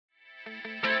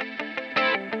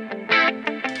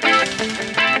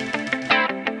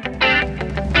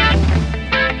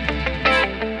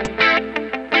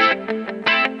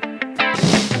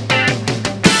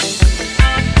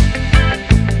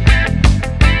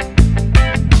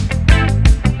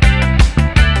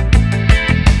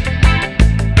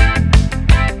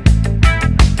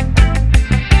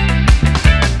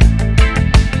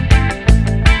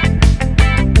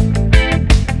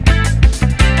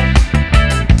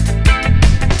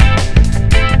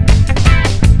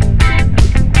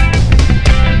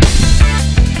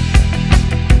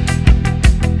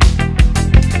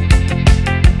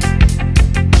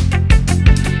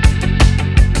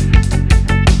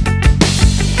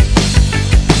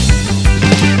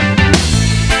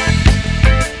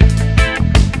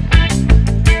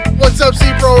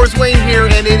Growers, Wayne here,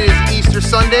 and it is Easter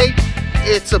Sunday.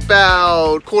 It's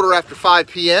about 5:15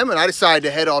 p.m. and I decided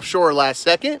to head offshore last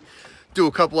second, do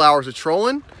a couple hours of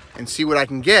trolling, and see what I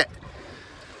can get.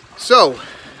 So,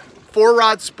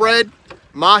 4-rod spread,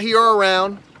 mahi are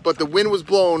around, but the wind was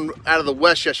blowing out of the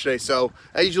west yesterday, so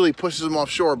that usually pushes them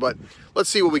offshore, but let's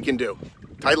see what we can do.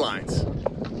 Tight lines.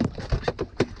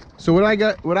 So what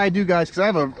I do, guys, because I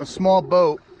have a small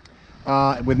boat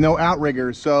with no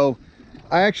outriggers, so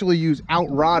I actually use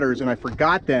outrodders, and I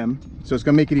forgot them, so it's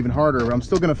gonna make it even harder. But I'm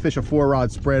still gonna fish a 4-rod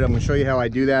spread. I'm gonna show you how I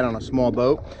do that on a small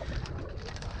boat.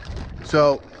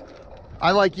 So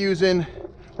I like using,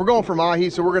 we're going for mahi,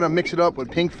 so we're gonna mix it up with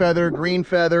pink feather, green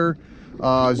feather,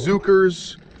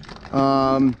 zookers,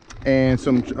 and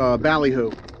some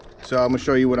ballyhoo. So I'm gonna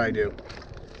show you what I do.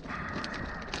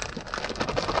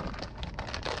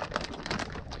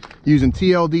 Using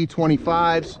TLD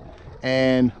 25s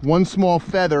and one small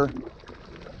feather,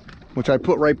 which I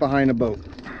put right behind the boat.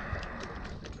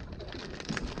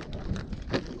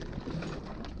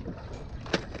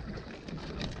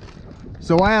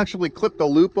 So I actually clipped the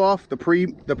loop off the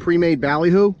pre-made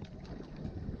ballyhoo,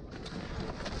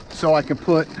 so I can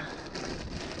put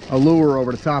a lure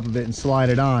over the top of it and slide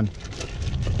it on.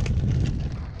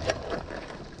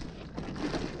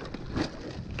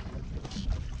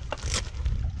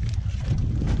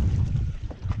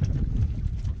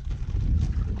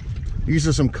 These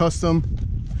are some custom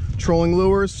trolling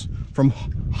lures from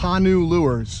Hanu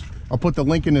Lures. I'll put the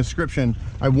link in the description.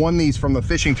 I won these from the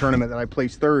fishing tournament that I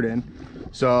placed 3rd in.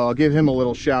 So I'll give him a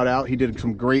little shout out. He did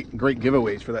some great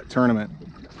giveaways for that tournament.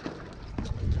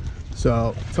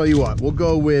 So tell you what, we'll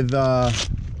go with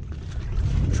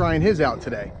trying his out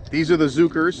today. These are the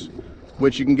zookers,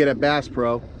 which you can get at Bass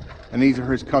Pro, and these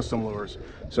are his custom lures.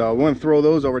 So I'm going to throw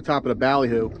those over top of the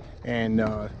ballyhoo and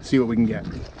see what we can get.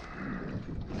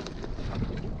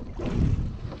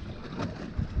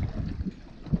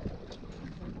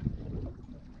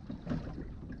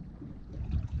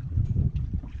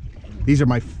 These are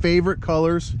my favorite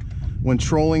colors when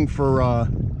trolling for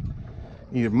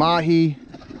either mahi,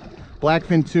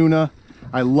 blackfin tuna.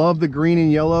 I love the green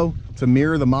and yellow to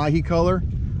mirror the mahi color.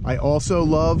 I also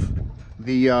love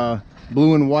the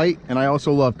blue and white, and I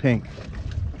also love pink.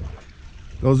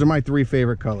 Those are my 3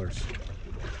 favorite colors.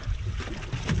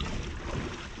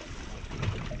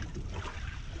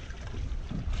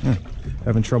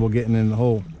 Having trouble getting in the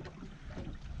hole.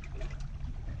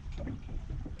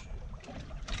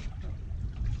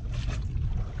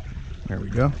 There we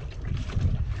go.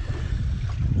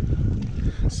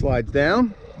 Slides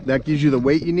down. That gives you the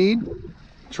weight you need.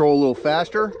 Troll a little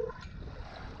faster.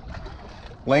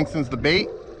 Lengthens the bait.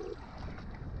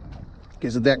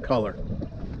 Gives it that color.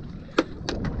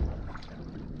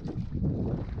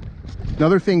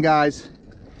 Another thing, guys,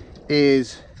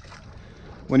 is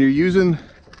when you're using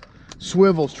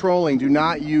swivels trolling, do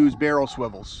not use barrel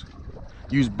swivels.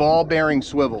 Use ball bearing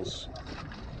swivels.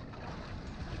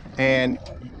 And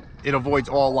it avoids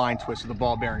all line twists of the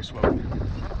ball bearing swivel.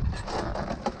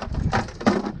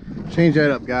 Change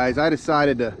that up, guys. I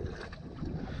decided to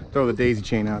throw the daisy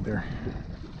chain out there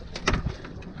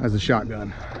as a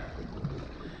shotgun.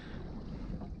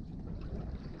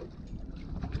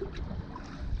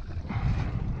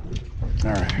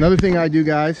 All right. Another thing I do,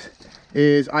 guys,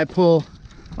 is I pull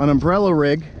an umbrella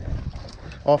rig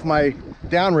off my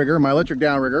downrigger, my electric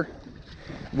downrigger,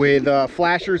 with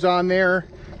flashers on there,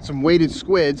 some weighted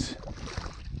squids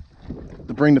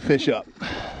to bring the fish up.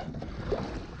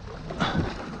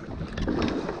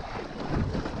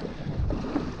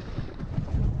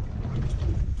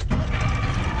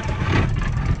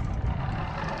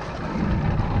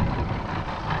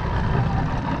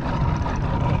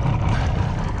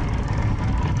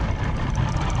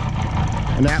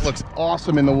 And that looks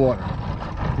awesome in the water.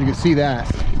 You can see that.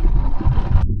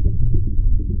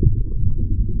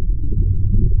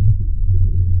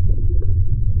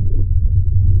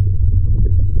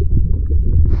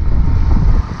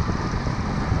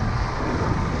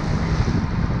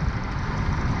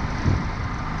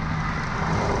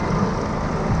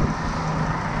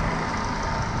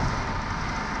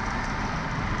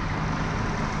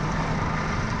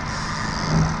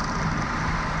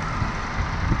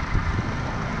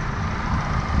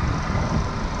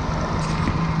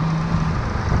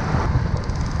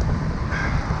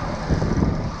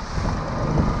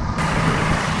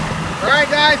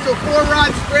 Guys, so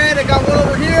 4-rod spread. I got one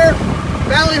over here,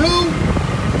 ballyhoo,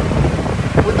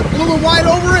 with the blue and white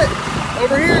over it.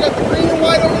 Over here, got the green and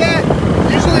white over that.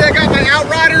 Usually I got my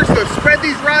outriders to spread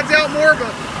these rods out more,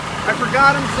 but I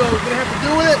forgot them, so we're gonna have to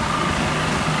do it.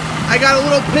 I got a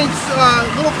little pink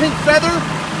feather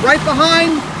right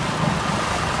behind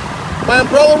my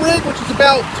umbrella rig, which is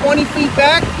about 20 feet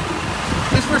back,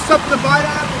 just for something to bite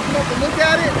at and come up and look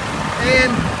at it.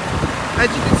 And as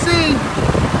you can see,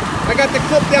 I got the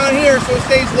clip down here so it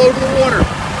stays low to the water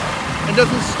and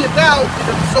doesn't skip out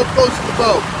because it's so close to the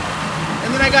boat.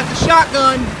 And then I got the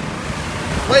shotgun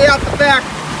way out the back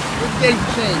with the daisy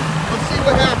chain. Let's see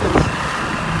what happens.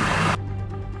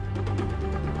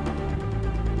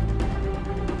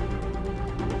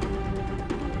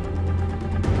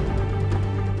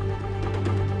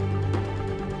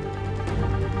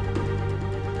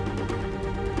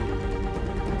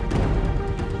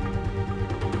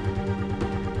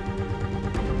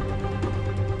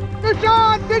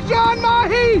 Fish on,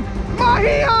 Mahi!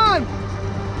 Mahi on!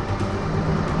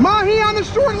 Mahi on the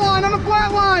short line, on the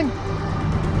flat line.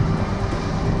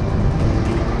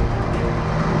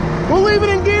 We'll leave it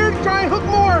in gear to try and hook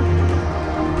more.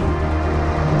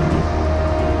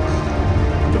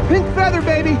 The pink feather,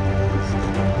 baby.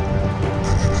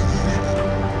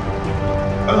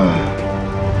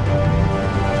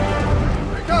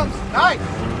 Here it comes. Nice.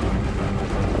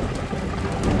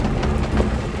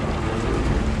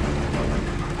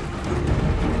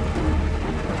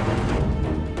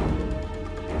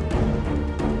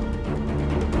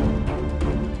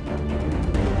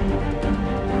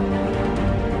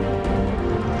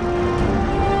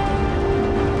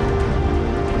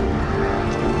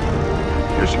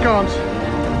 Here she comes.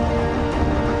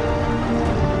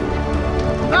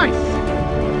 Nice.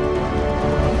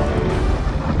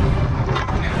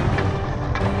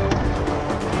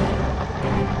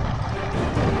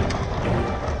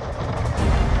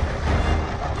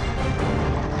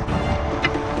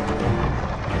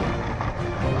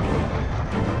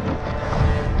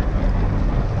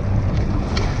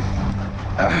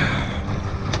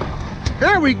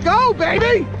 There we go,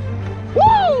 baby.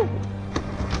 Woo!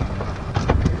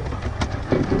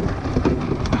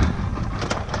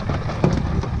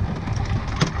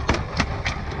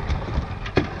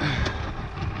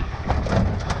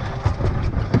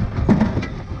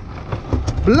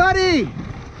 Bloody!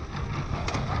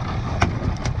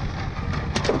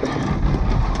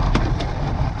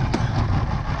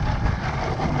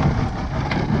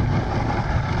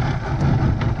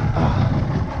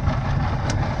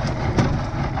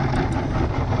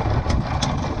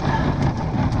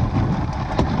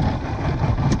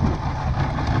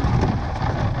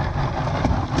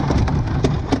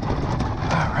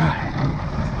 All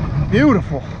right.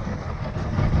 Beautiful.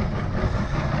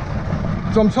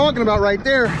 So I'm talking about right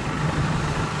there.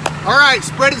 All right,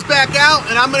 spread is back out,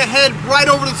 and I'm gonna head right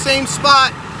over to the same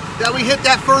spot that we hit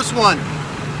that first one.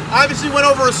 I obviously went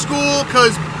over a school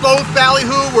because both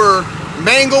ballyhoo were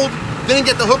mangled. Didn't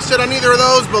get the hook set on either of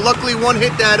those, but luckily one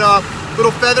hit that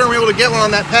little feather and we were able to get one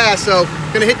on that pass, so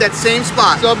gonna hit that same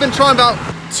spot. So I've been trying about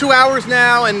 2 hours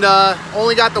now and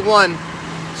only got the one.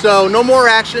 So no more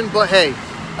action, but hey,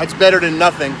 that's better than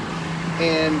nothing.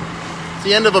 And it's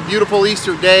the end of a beautiful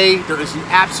Easter day. There is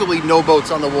absolutely no boats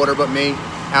on the water but me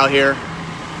out here.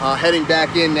 Heading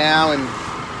back in now and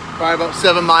probably about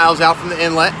 7 miles out from the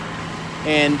inlet.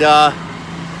 And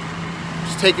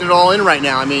just taking it all in right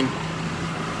now. I mean,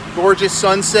 gorgeous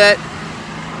sunset.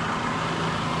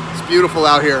 It's beautiful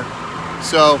out here.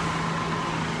 So,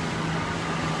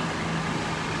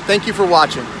 thank you for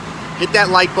watching. Hit that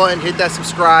like button, hit that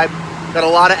subscribe. Got a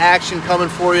lot of action coming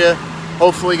for you.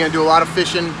 Hopefully gonna do a lot of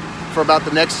fishing for about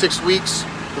the next 6 weeks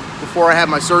before I have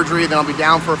my surgery. Then I'll be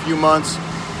down for a few months,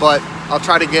 but I'll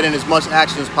try to get in as much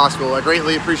action as possible. I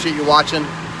greatly appreciate you watching.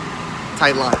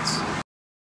 Tight lines.